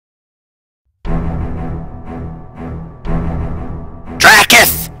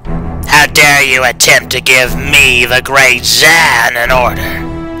dare you attempt to give me, the great Xan, an order?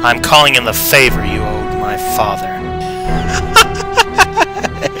 I'm calling in the favor you owed my father.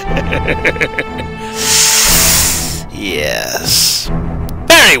 Yes.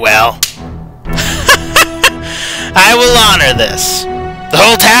 Very well. I will honor this. The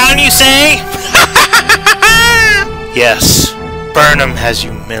whole town, you say? Yes. Burnham has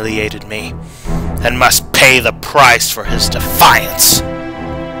humiliated me, and must pay the price for his defiance.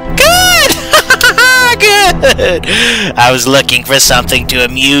 Good! Good! I was looking for something to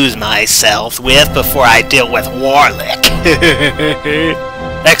amuse myself with before I deal with Warlick.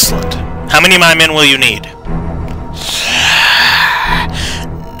 Excellent. How many of my men will you need?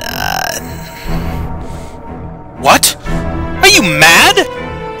 None. What? Are you mad?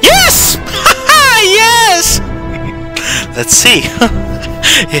 Yes! Yes! Let's see.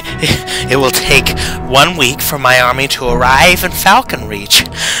 It will take 1 week for my army to arrive in Falconreach.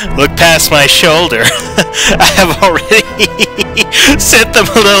 Look past my shoulder. I have already sent them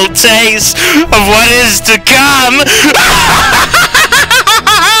a little taste of what is to come.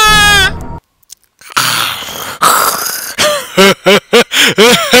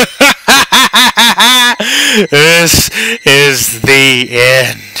 This is the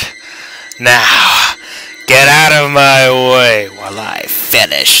end. Now, get out of my way while I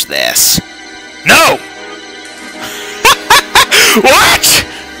finish this. No! What?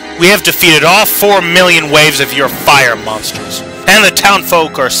 We have defeated all 4 million waves of your fire monsters, and the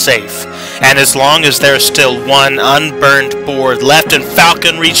townfolk are safe. And as long as there's still one unburned board left in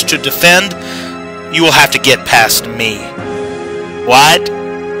Falconreach to defend, you will have to get past me. What?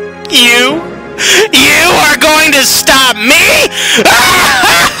 You? You are going to stop me?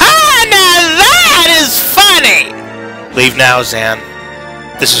 Now that is funny! Leave now, Xan.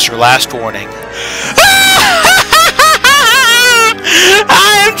 This is your last warning.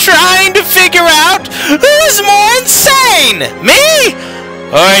 I am trying to figure out who's more insane, me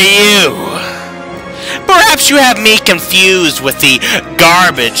or you. Perhaps you have me confused with the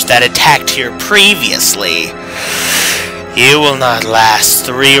garbage that attacked here previously. You will not last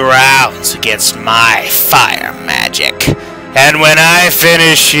 3 rounds against my fire magic. And when I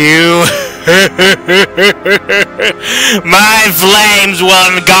finish you, my flames will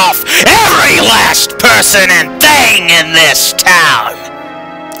engulf every last person and thing in this town.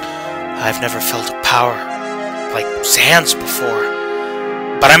 I've never felt a power like Xan's before.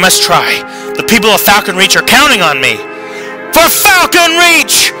 But I must try. The people of Falconreach are counting on me. For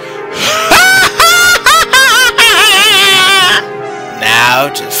Falconreach! Now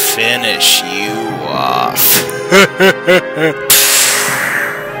to finish you off.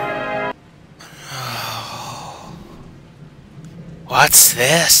 What's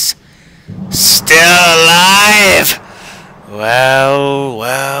this? Still alive? Well,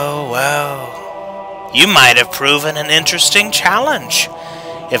 well, well. You might have proven an interesting challenge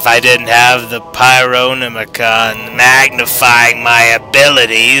if I didn't have the pyromancer magnifying my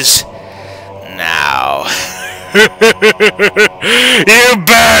abilities. Now, you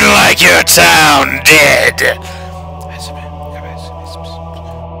burn like your town did.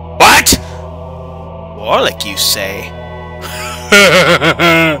 What? Warlick, you say?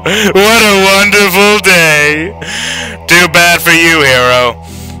 What a wonderful day! Too bad for you, hero.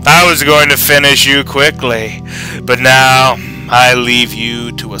 I was going to finish you quickly, but now I leave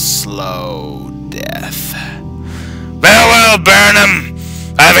you to a slow death. Farewell, Burnham!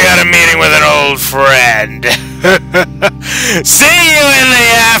 I've got a meeting with an old friend. See you in the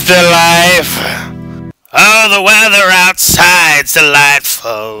afterlife! Oh, the weather outside's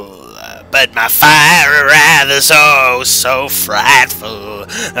delightful, but my fire rather so frightful.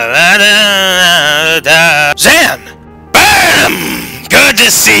 Xan! Burnham! Good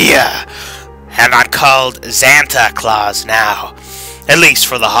to see ya! And I'm called Santa Claus now, at least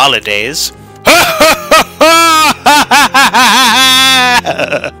for the holidays.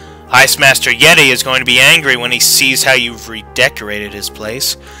 Ice Master Yeti is going to be angry when he sees how you've redecorated his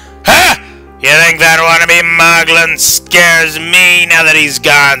place. Ha! You think that wannabe Moglin scares me now that he's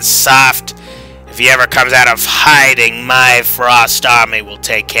gone soft? If he ever comes out of hiding, my Frost army will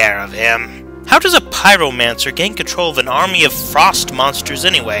take care of him. How does a pyromancer gain control of an army of frost monsters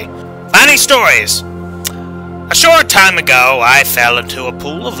anyway? Funny stories! A short time ago, I fell into a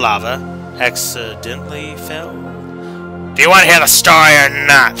pool of lava. Accidentally fell? Do you want to hear the story or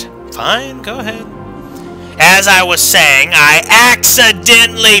not? Fine, go ahead. As I was saying, I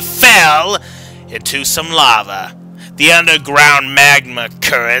accidentally fell into some lava. The underground magma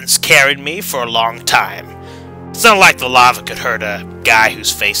currents carried me for a long time. It's not like the lava could hurt a guy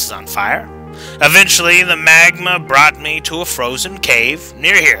whose face is on fire. Eventually, the magma brought me to a frozen cave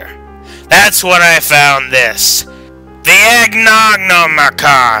near here. That's when I found this. The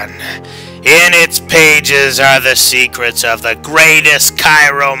Agnonomicon. In its pages are the secrets of the greatest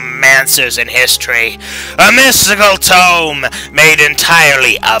pyromancers in history. A mystical tome made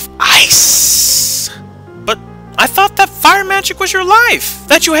entirely of ice. But I thought that fire magic was your life.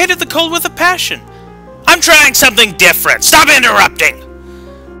 That you hated the cold with a passion. I'm trying something different. Stop interrupting!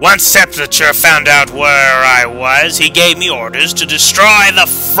 Once Sepulture found out where I was, he gave me orders to destroy the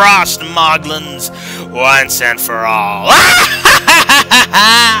Frost Moglins once and for all.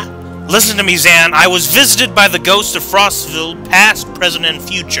 Listen to me, Xan. I was visited by the ghost of Frostville, past, present, and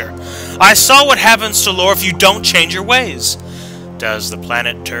future. I saw what happens to lore if you don't change your ways. Does the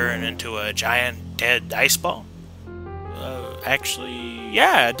planet turn into a giant dead ice ball? Actually,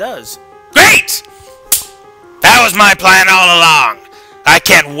 yeah, it does. Great! That was my plan all along. I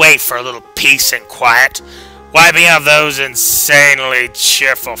can't wait for a little peace and quiet. Wiping out those insanely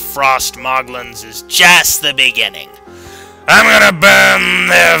cheerful Frost Moglins is just the beginning. I'm gonna burn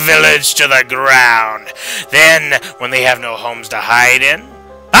their village to the ground. Then, when they have no homes to hide in,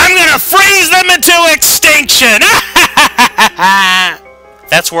 I'm gonna freeze them into extinction!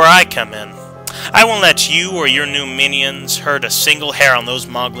 That's where I come in. I won't let you or your new minions hurt a single hair on those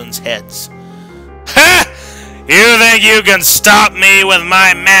Moglins' heads. Ha! You think you can stop me with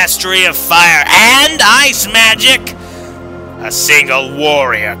my mastery of fire and ice magic? A single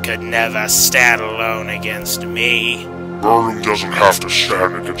warrior could never stand alone against me. Burnham doesn't have to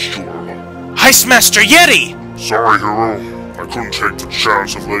stand against you alone. Ice Master Yeti! Sorry, hero. I couldn't take the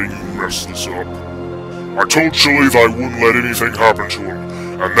chance of letting you mess this up. I told Shaleith I wouldn't let anything happen to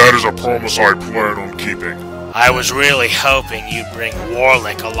him, and that is a promise I plan on keeping. I was really hoping you'd bring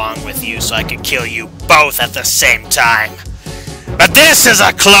Warlick along with you so I could kill you both at the same time. But this is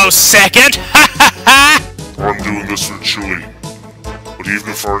a close second! Ha ha ha! I'm doing this for Chili. But even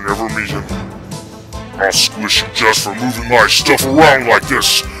if I never meet him, I'll squish you just for moving my stuff around like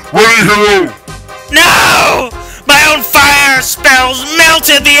this. Ready, hero? No! My own fire spells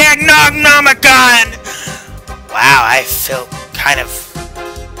melted the Agnonomicon! Wow, I feel kind of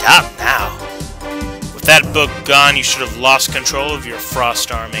dumb now. With that book gone, you should have lost control of your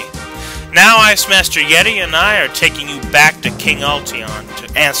Frost army. Now Ice Master Yeti and I are taking you back to King Altion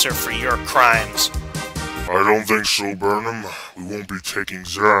to answer for your crimes. I don't think so, Burnham. We won't be taking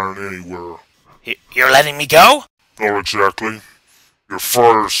Xan anywhere. You're letting me go? Not exactly. Your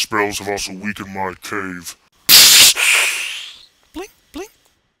fire spells have also weakened my cave.